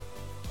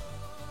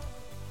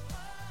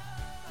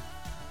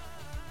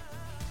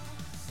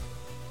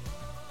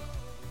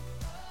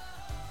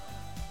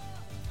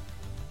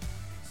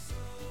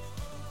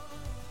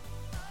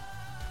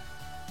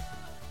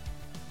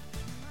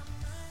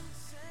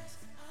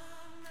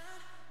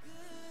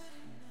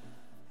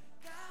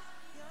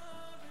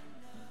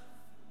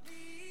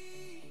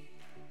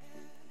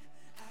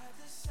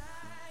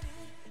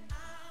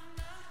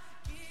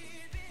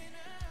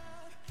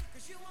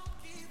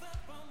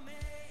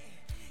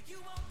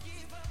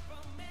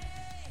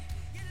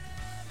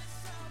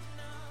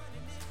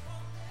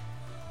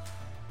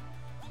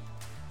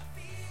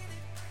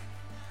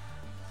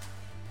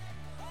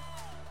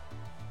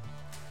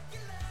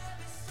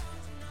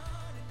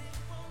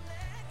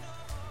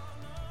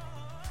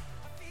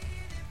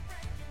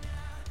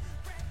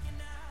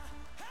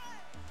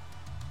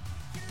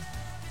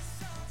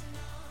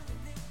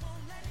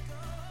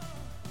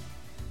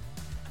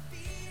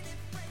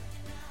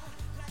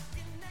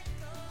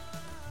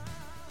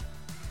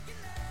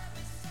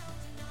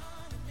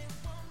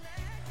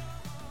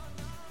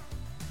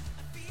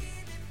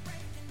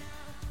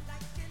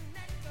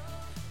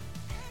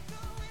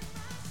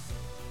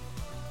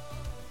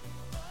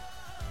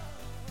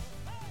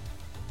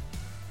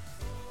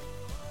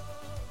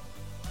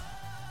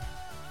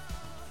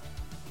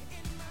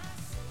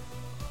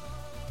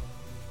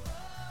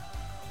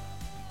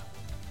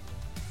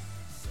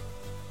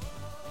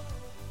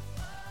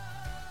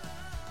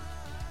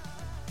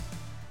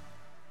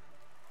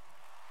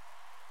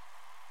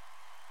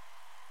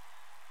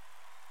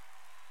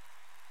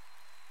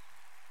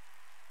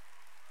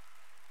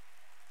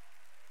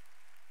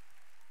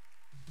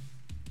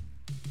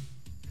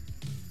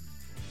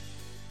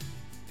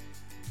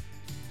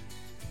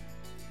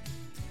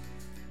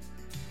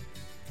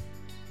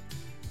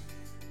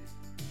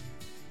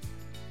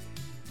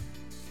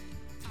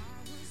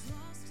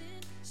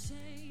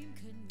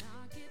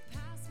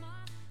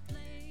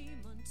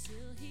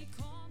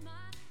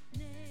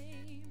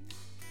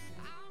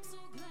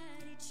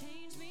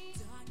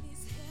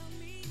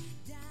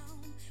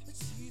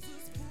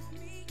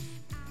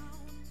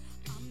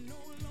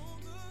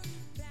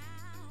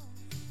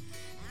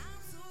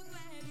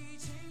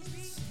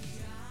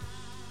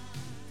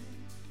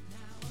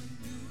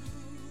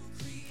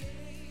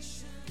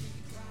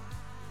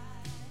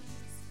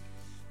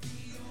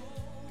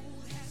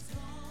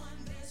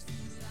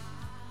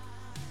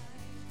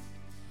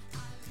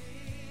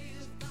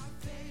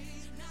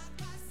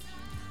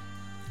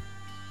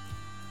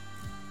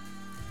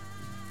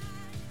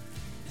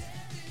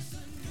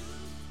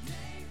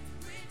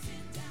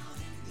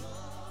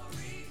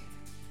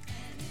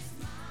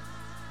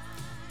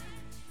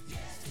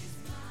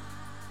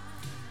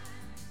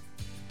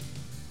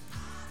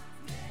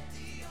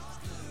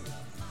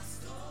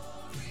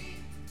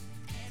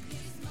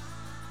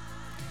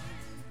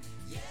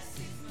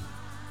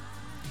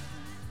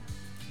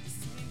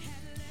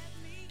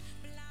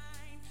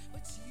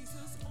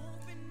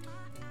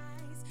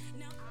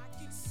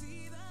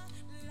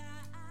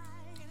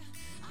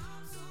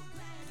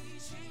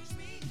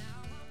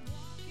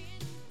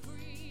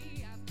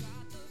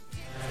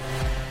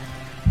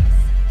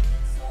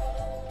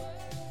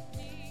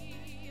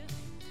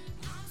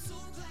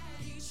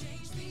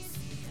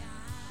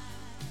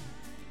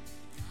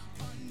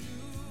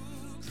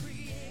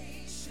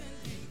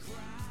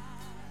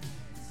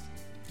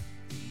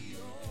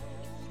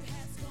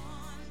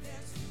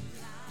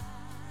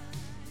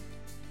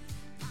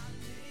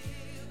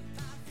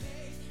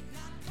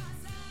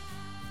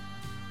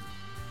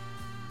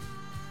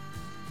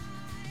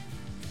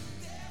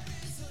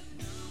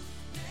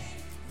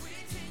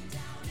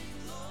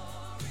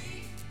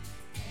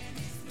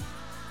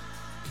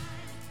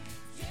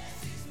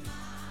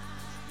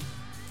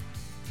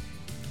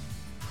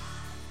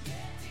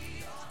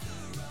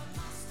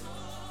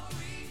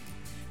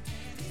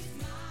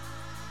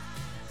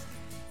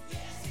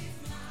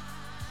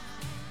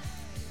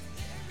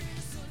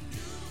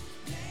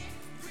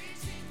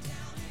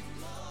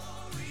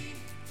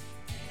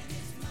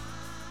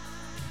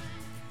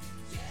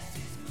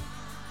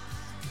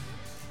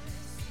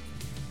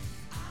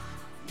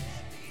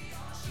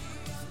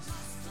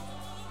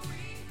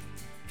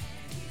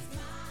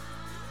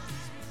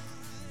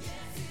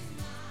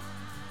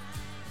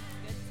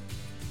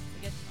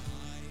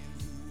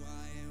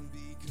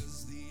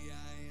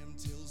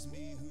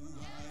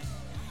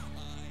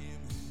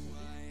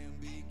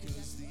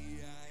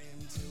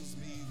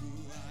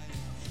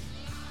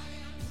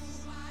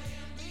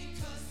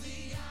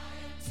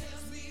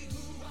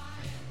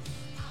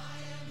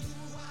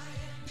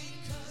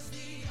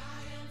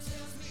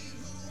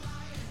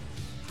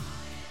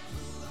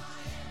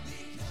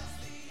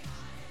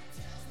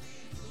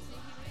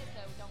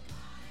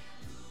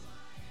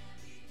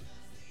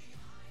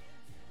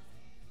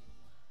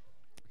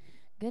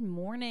Good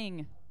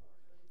morning.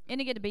 Isn't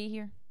it good to be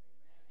here?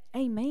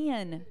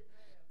 Amen.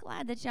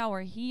 Glad that y'all are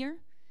here.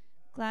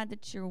 Glad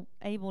that you're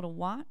able to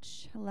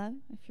watch. Hello,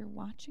 if you're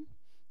watching.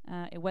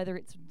 Whether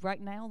it's right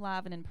now,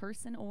 live and in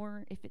person,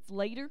 or if it's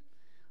later.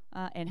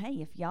 And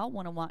hey, if y'all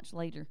want to watch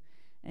later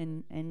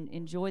and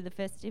enjoy the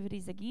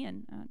festivities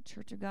again,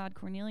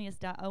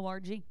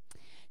 churchofgodcornelius.org.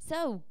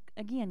 So,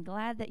 again,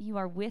 glad that you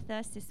are with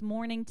us this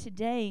morning.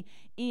 Today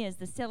is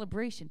the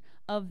celebration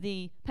of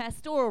the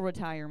pastoral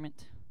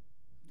retirement,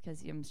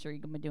 because I'm sure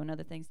you're going to be doing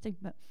other things too,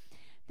 but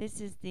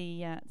this is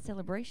the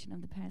celebration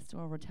of the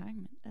pastoral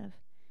retirement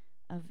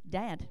of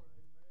Dad.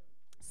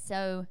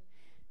 So,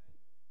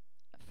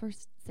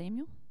 first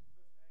annual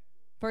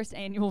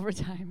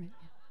retirement.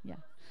 Yeah.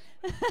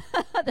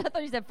 I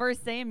thought you said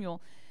First Samuel.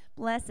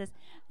 Bless us.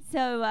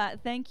 So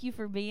thank you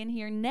for being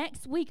here.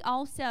 Next week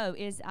also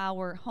is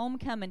our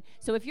homecoming.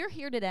 So if you're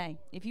here today,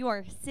 if you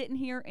are sitting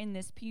here in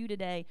this pew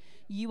today,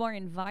 you are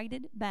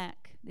invited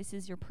back. This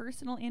is your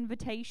personal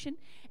invitation.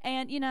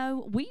 And,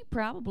 we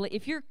probably,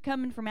 if you're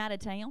coming from out of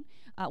town,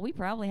 we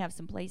probably have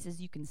some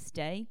places you can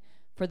stay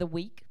for the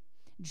week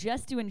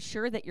just to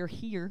ensure that you're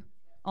here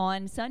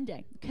on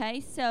Sunday.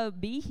 Okay, so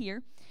be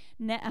here.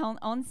 Now,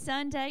 on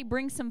Sunday,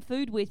 bring some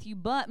food with you,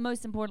 but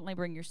most importantly,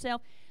 bring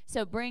yourself.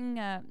 So bring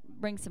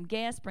some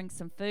guests, bring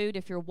some food.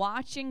 If you're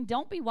watching,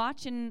 don't be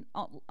watching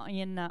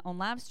on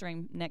live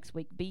stream next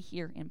week. Be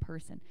here in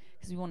person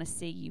because we want to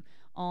see you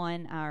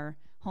on our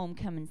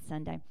homecoming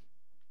Sunday.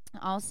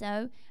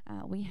 Also,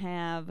 we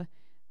have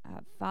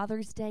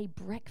Father's Day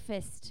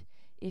breakfast.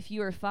 If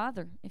you're a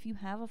father, if you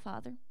have a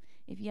father,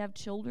 if you have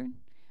children,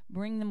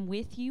 bring them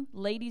with you.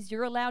 Ladies,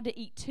 you're allowed to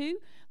eat too,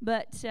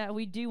 but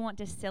we do want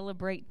to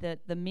celebrate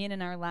the men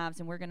in our lives,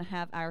 and we're going to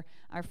have our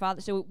father.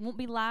 So it won't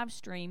be live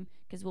stream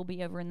because we'll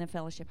be over in the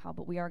fellowship hall,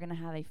 but we are going to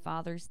have a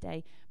Father's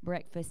Day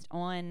breakfast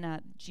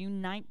on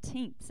June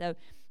 19th. So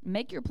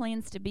make your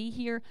plans to be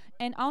here,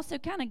 and also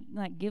kind of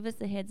like give us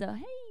a heads up.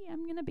 Hey,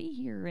 I'm going to be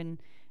here, and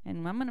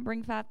I'm going to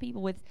bring 5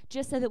 people with,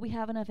 just so that we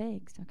have enough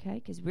eggs, okay?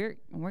 Because we're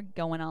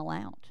going all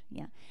out,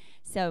 yeah.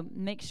 So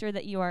make sure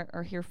that you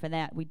are here for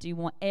that. We do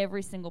want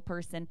every single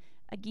person.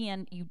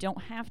 Again, you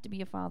don't have to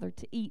be a father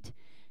to eat.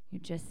 You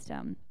just,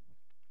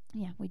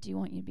 we do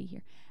want you to be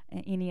here.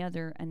 Any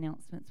other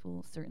announcements,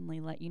 we'll certainly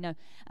let you know.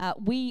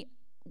 We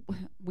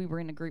were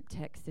in a group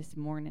text this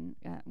morning.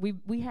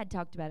 We had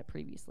talked about it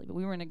previously, but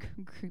we were in a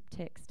group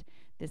text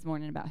this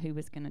morning about who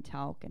was going to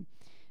talk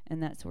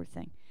and that sort of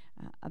thing,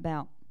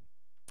 about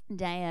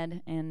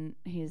Dad and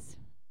his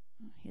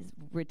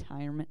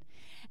retirement.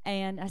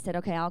 And I said,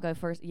 okay, I'll go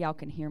first. Y'all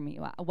can hear me.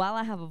 While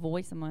I have a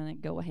voice, I'm going to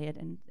go ahead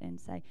and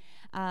say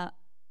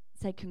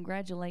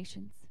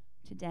congratulations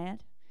to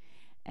Dad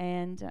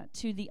and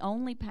to the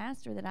only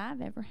pastor that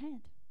I've ever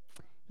had.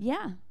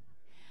 Yeah.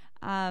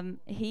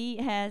 He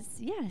has,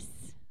 yes.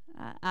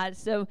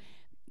 So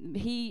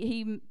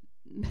he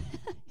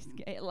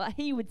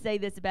he would say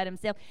this about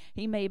himself.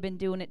 He may have been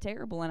doing it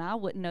terrible, and I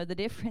wouldn't know the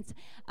difference.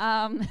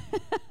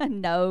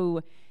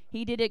 No,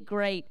 he did it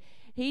great.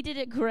 He did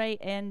it great,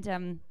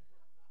 and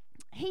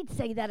he'd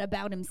say that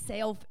about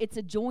himself. It's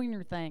a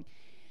Joiner thing.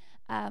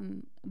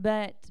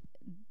 But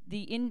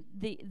the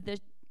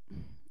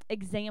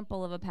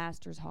example of a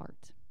pastor's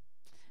heart,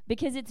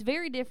 because it's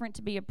very different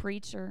to be a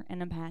preacher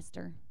and a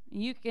pastor.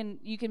 You can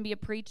be a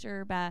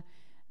preacher by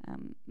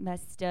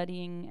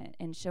studying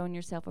and showing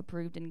yourself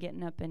approved and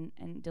getting up and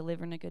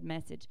delivering a good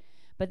message.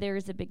 But there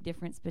is a big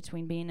difference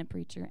between being a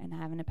preacher and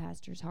having a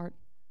pastor's heart.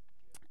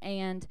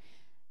 And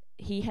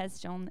he has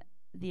shown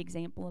the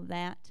example of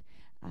that.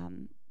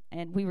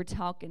 And we were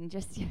talking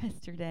just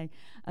yesterday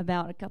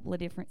about a couple of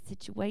different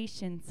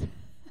situations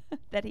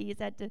that he has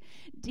had to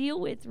deal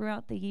with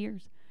throughout the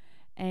years.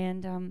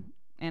 And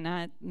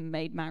I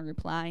made my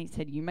reply. He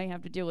said, you may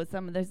have to deal with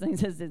some of those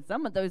things. I said,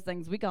 some of those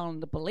things we call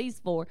the police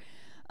for.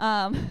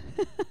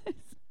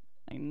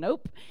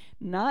 Nope,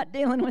 not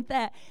dealing with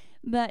that.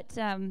 But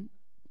I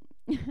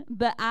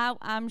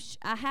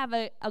have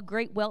a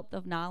great wealth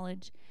of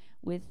knowledge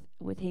with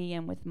he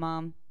and with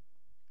Mom.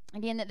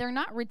 Again, that they're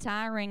not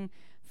retiring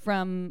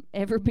from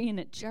ever being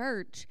at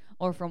church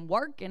or from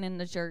working in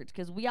the church,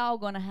 because we all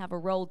going to have a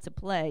role to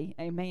play,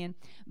 amen.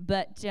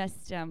 But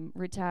just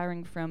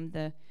retiring from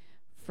the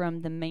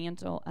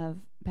mantle of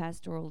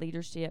pastoral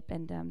leadership,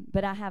 and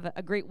but I have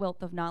a great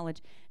wealth of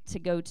knowledge to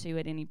go to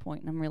at any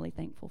point, and I'm really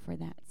thankful for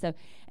that. So,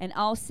 and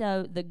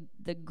also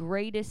the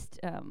greatest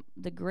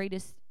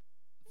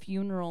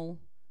funeral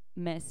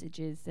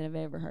messages that I've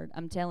ever heard.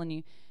 I'm telling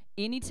you,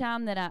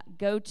 anytime that I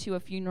go to a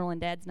funeral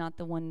and Dad's not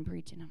the one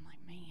preaching, I'm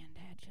like, man,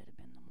 Dad should have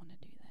been the one to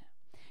do that,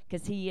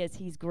 because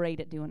he's great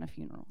at doing a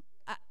funeral.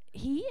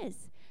 He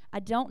is. I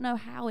don't know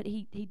how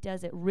he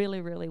does it really,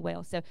 really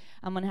well. So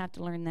I'm going to have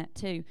to learn that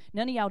too.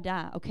 None of y'all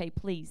die, okay?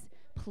 Please.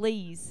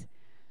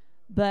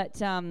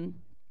 But I'm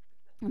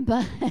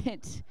going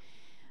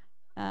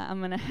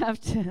to have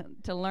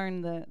to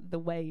learn the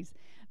ways.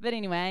 But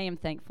anyway, I am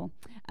thankful.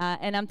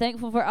 And I'm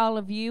thankful for all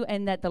of you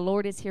and that the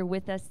Lord is here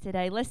with us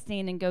today. Let's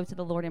stand and go to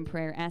the Lord in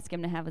prayer. Ask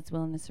Him to have His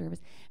will in the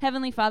service.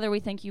 Heavenly Father, we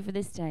thank you for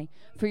this day,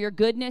 for your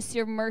goodness,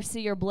 your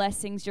mercy, your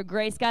blessings, your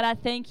grace. God, I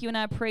thank you and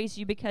I praise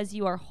you because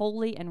you are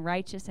holy and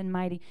righteous and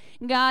mighty.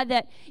 God,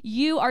 that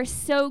you are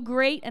so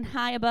great and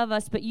high above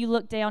us, but you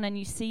look down and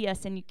you see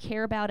us and you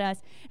care about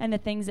us and the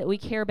things that we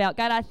care about.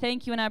 God, I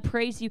thank you and I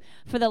praise you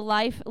for the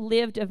life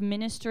lived of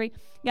ministry,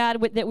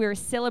 God, that we're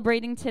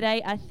celebrating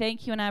today. I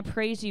thank you and I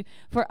praise you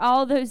for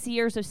all those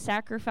years of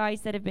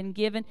sacrifice that have been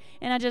given.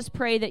 And I just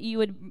pray that you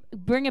would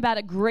bring about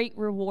a great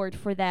reward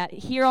for that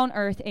here on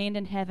earth and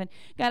in heaven.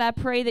 God, I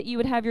pray that you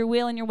would have your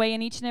will and your way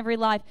in each and every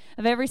life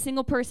of every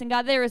single person.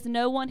 God, there is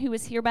no one who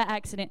is here by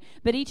accident,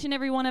 but each and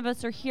every one of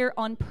us are here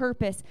on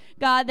purpose.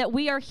 God, that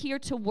we are here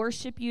to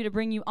worship you, to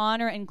bring you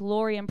honor and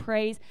glory and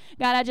praise.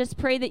 God, I just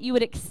pray that you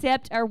would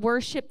accept our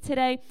worship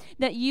today,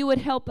 that you would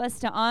help us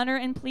to honor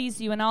and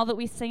please you in all that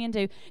we say and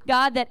do.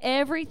 God, that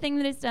everything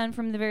that is done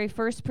from the very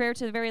first prayer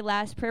to the very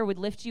last prayer would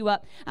lift you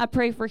up. I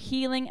pray for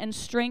healing and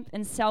strength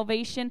and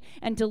salvation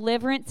and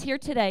deliverance here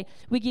today.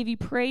 We give you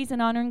praise and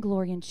honor and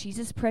glory in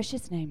Jesus'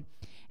 precious name.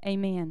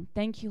 Amen.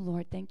 Thank you,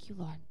 Lord. Thank you,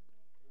 Lord.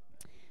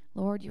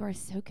 Lord, you are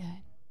so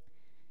good.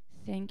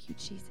 Thank you,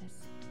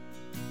 Jesus.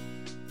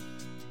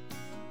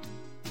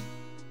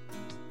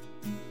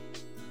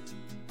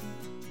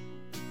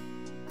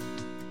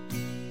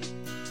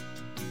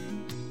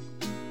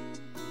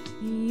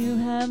 You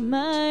have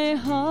my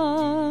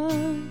heart,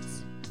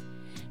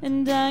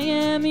 and I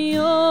am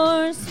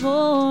yours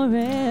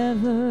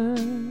forever.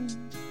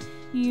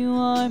 You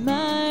are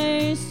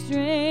my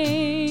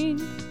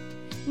strength,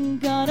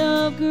 God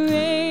of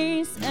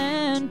grace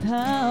and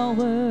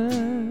power,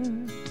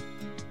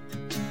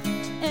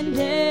 and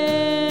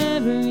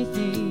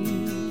everything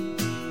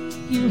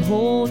you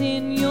hold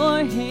in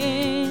your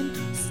hand,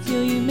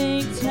 still you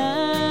make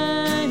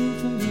time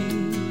for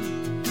me.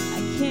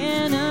 I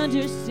can't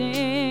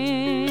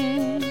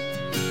understand.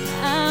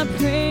 I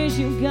praise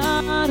you,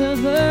 God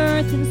of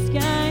earth and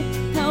sky.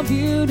 How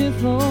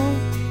beautiful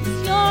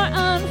is your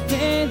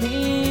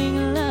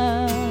unfailing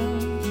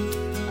love,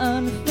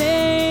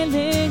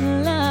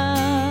 unfailing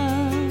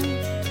love.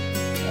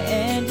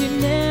 And you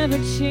never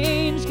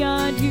change,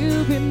 God,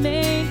 you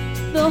remain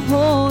the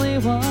Holy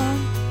One.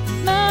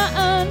 My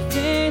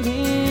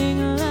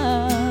unfailing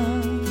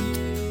love,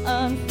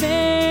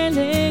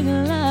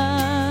 unfailing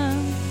love.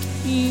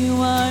 You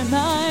are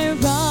my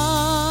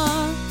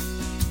rock,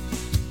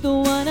 the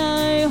one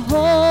I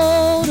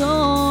hold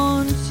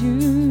on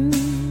to.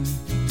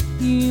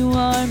 You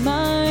are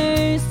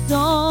my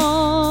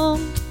song,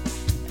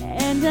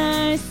 and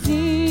I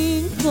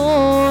sing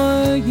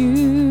for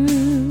you.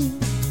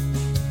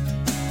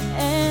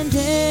 And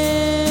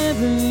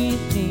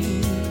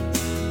everything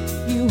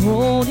you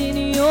hold in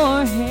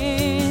your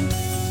hand,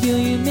 still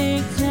you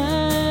make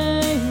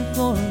time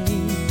for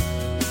me.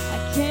 I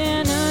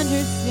can't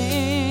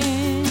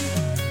understand,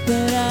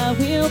 but I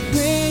will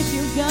praise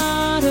you,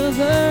 God of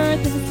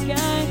earth and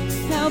sky.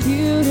 How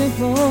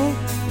beautiful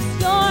is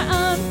your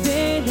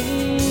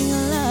unfailing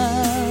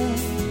love,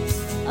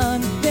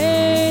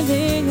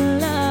 unfailing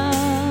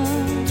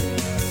love.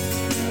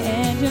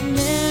 And you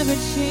never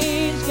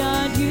change,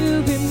 God,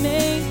 you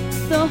remain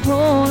the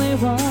Holy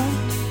One.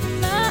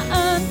 My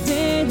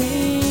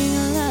unfailing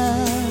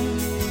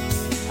love,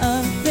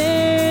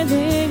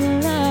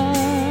 unfailing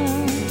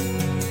love.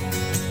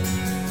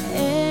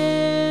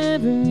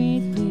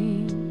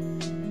 Everything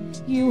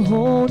you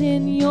hold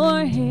in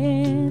your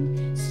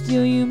hand,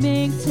 still you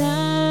make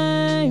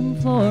time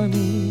for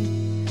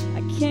me.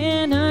 I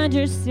can't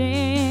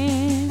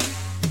understand,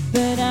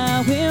 but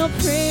I will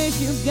praise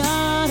you,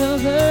 God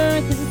of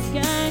earth and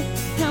sky.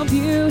 How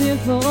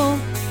beautiful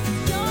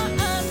is your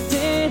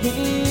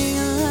unfailing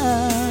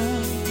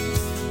love,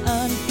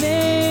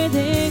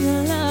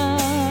 unfailing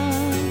love.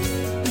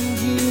 And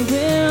you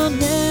will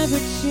never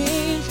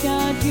change,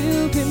 God,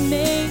 you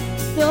remain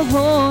the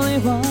Holy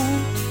One.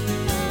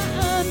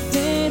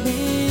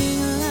 Unfailing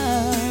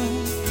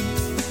love,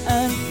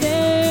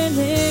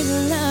 unfailing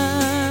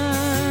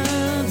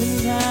love.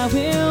 And I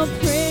will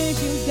praise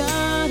you,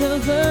 God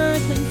of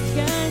earth and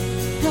sky.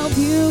 How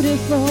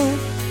beautiful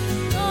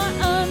your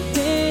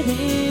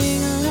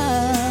unfailing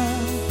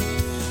love,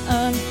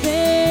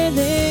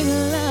 unfailing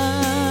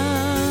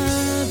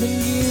love.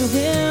 And you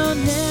will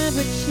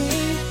never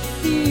change,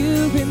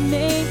 you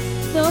remain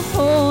the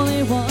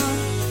Holy One.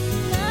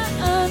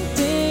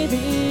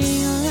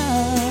 Unfailing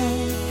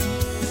love,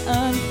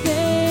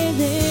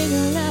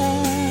 unfailing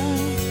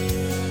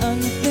love,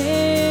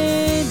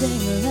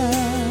 unfailing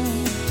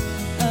love,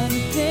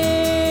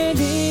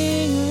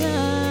 unfailing love.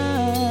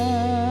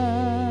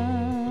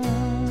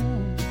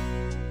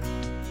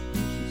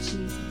 Thank you,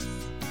 Jesus.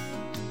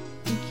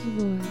 Thank you,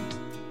 Lord.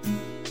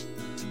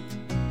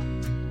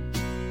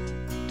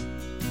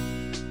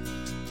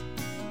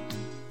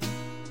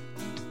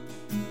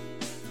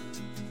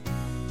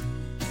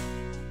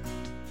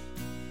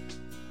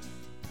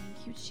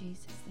 Thank you,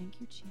 Jesus. Thank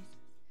you, Jesus.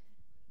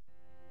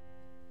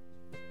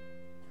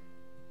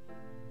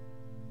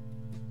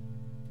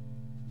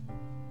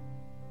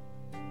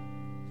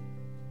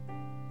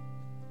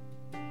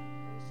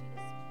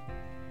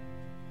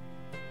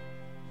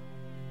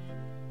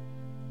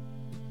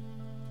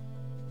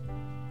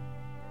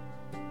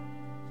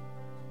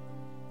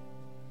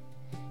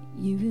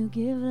 You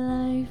give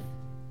life.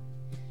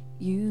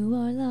 You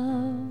are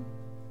love.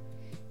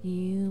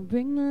 You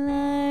bring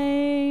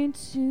light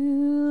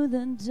to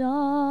the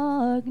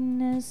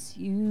darkness.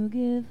 You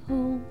give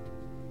hope.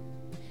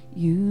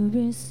 You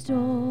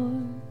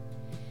restore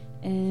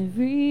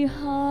every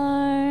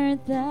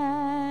heart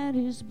that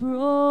is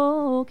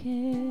broken.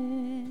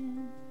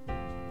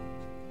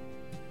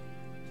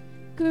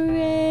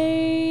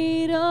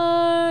 Great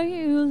are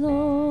you,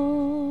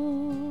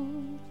 Lord.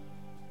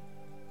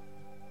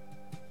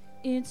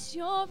 It's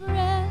your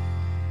breath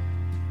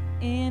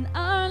in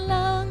our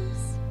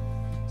lungs,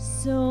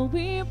 so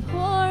we pour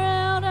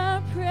out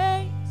our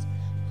praise,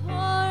 pour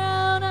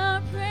out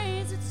our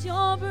praise. It's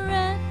your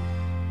breath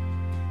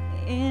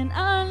in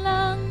our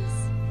lungs,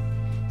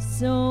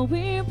 so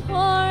we pour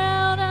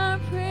out our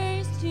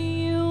praise to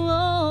you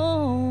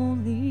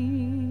only.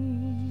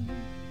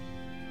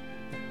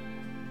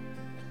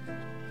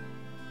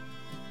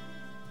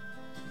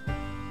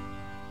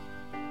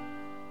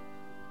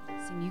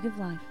 Sing, you give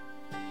life.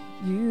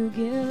 You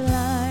give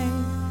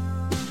life.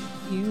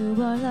 You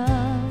are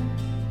love.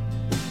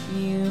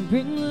 You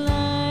bring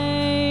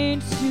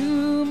light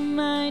to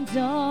my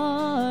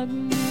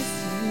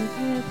darkness. You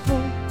give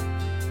hope.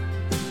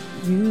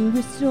 You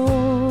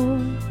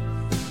restore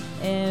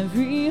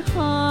every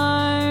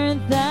heart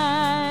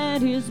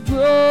that is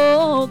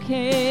broken.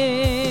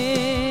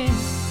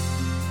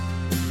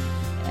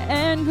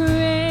 And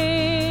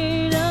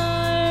great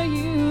are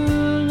you,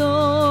 Lord.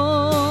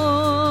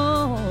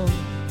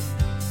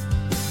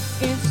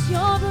 It's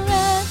your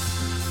breath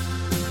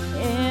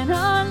in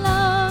our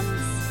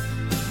lungs,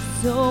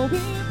 so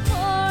we pour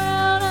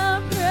out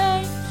our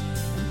praise,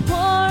 and pour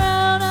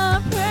out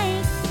our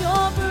praise.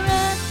 Your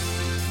breath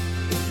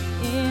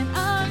in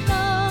our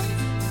lungs,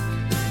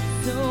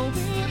 so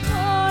we pour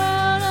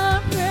out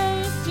our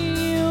praise to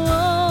you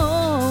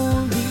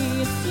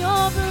only. It's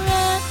your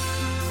breath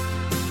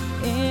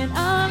in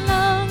our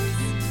lungs,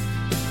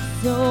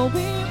 so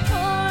we pour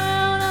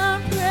out our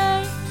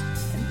praise,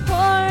 and pour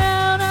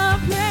out our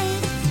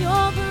praise. It's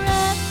your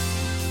breath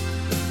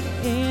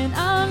in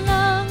our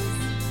lungs,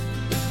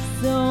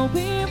 so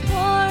we pour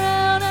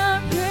out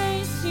our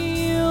praise to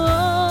you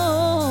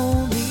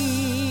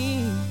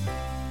only.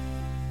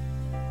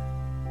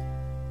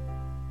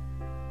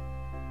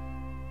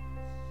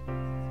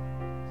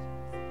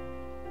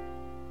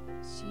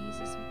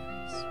 Jesus, we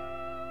praise you.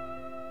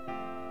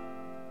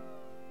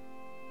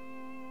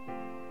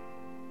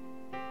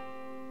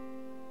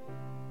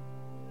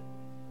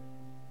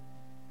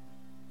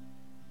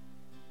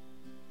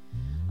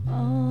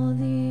 All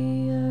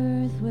the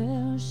earth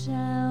will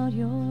shout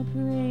your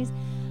praise.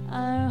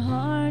 Our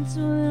hearts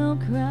will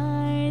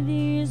cry.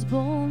 These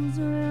bones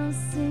will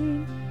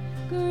sing.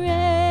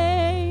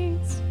 Great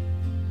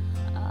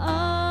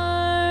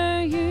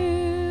are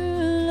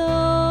you,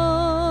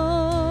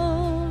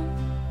 Lord.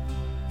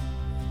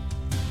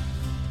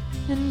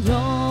 And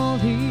all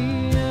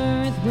the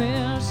earth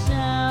will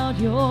shout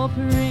your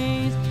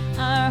praise.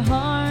 Our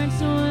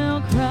hearts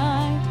will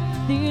cry.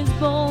 These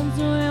bones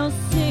will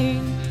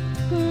sing.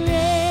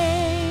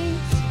 Great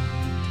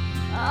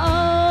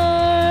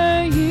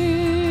are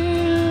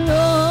you,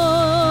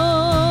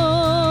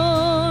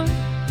 Lord.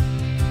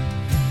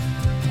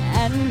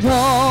 And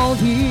all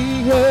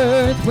the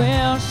earth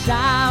will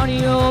shout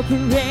your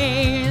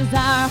praise.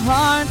 Our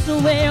hearts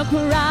will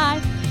cry.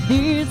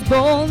 These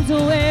bones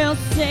will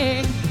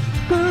sing.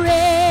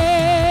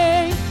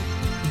 Great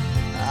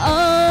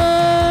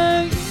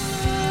are you,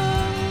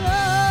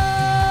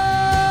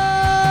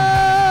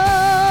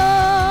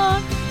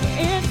 Lord.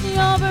 It's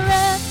your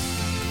breath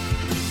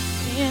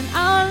in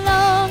our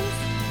lungs,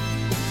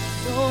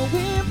 so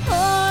we pour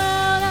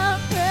out our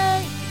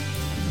praise,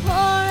 pour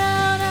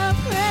out our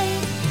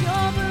praise.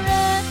 Your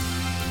breath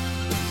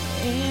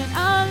in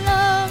our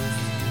lungs,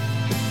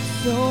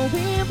 so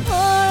we pour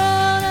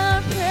out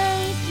our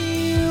praise to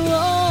you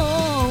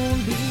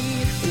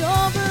only. It's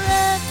your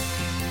breath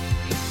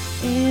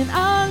in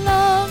our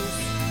lungs,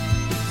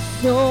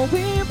 so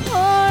we pour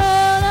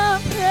out our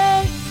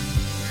praise,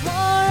 pour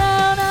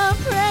out our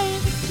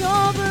praise. It's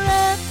your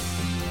breath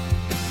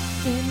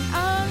in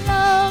our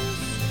lungs,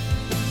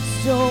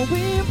 so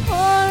we pour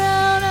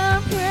out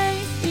our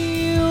praise to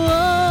you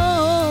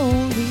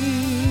only.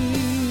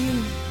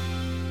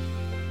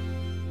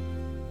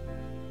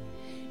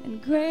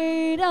 And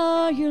great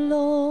are you,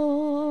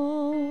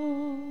 Lord.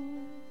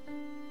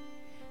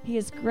 He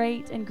is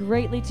great and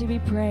greatly to be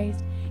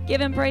praised. Give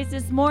him praise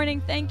this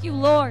morning. Thank you,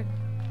 Lord.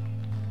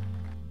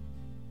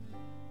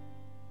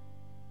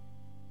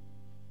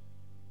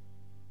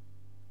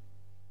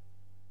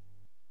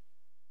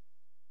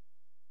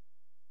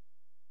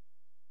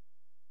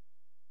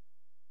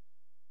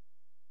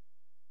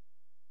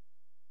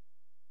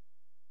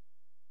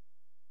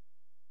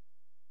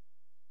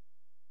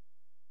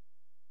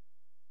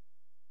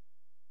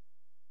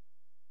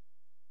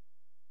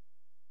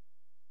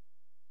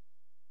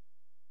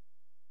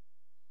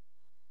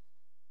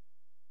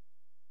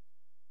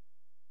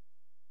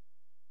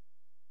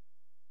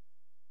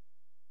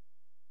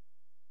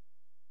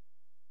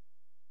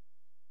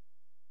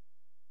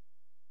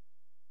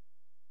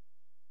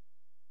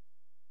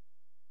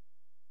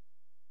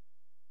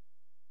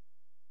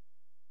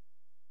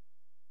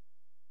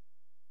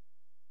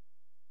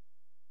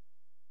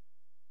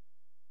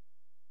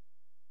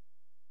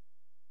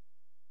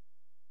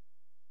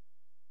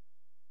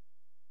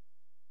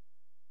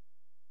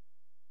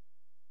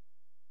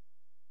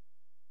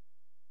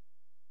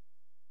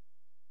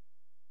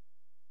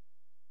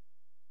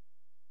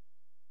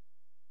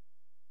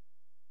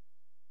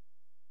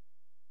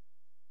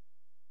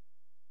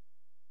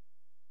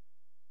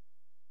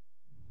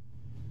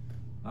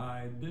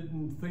 I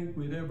didn't think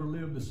we'd ever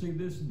live to see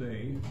this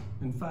day.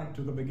 In fact,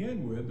 to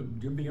begin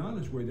with, to be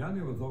honest with you, I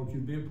never thought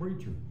you'd be a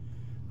preacher.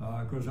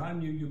 Because I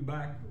knew you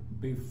back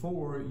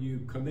before you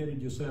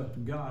committed yourself to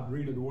God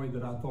really the way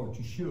that I thought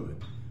you should.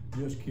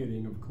 Just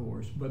kidding, of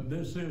course. But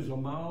this is a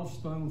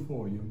milestone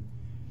for you.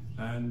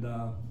 And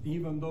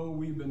even though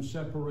we've been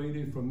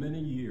separated for many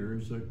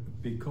years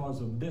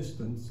because of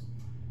distance,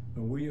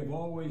 we have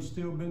always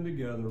still been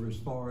together as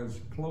far as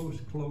close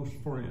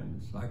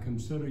friends. I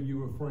consider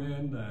you a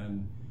friend,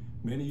 and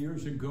many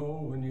years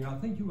ago, I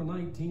think you were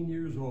 19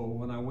 years old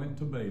when I went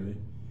to Bailey,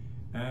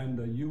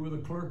 and you were the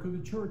clerk of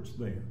the church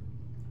there.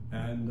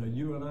 And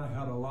you and I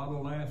had a lot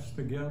of laughs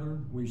together.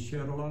 We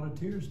shed a lot of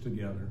tears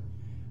together.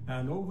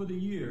 And over the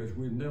years,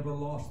 we've never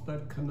lost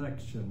that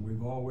connection.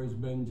 We've always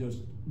been just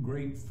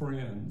great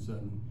friends,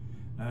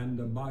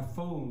 and by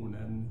phone,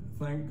 and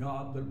thank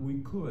God that we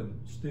could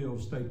still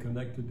stay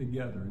connected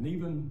together. And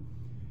even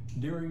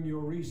during your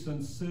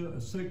recent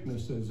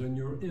sicknesses and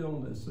your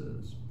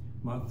illnesses,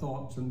 my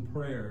thoughts and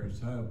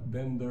prayers have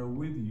been there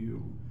with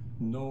you,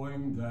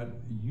 knowing that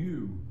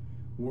you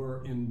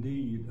were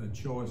indeed a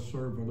choice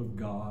servant of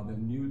God,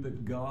 and knew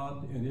that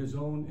God, in His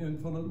own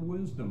infinite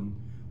wisdom,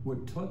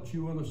 would touch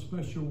you in a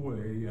special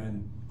way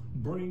and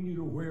bring you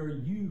to where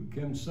you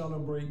can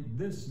celebrate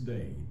this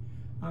day.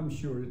 I'm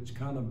sure it's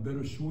kind of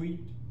bittersweet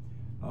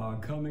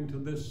coming to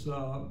this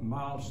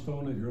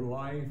milestone of your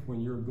life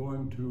when you're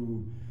going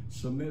to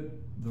submit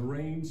the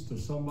reins to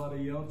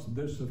somebody else.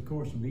 This, of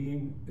course,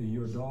 being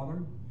your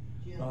daughter,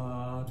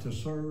 to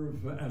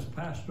serve as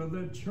pastor of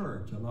that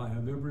church. And I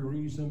have every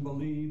reason to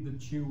believe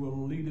that you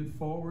will lead it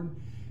forward.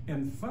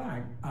 In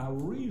fact, I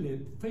really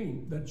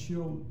think that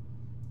you'll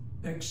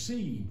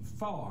exceed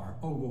far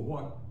over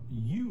what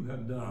you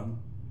have done.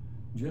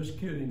 Just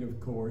kidding, of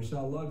course.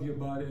 I love you,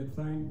 buddy.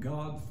 Thank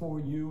God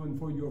for you and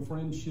for your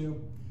friendship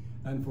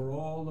and for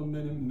all the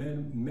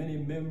many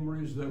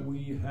memories that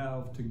we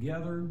have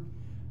together.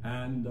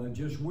 And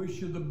just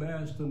wish you the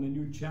best in the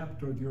new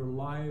chapter of your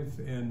life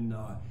and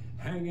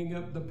hanging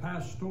up the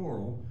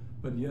pastoral,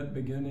 but yet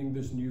beginning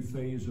this new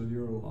phase of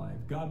your life.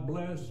 God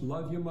bless.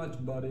 Love you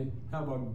much, buddy. Have a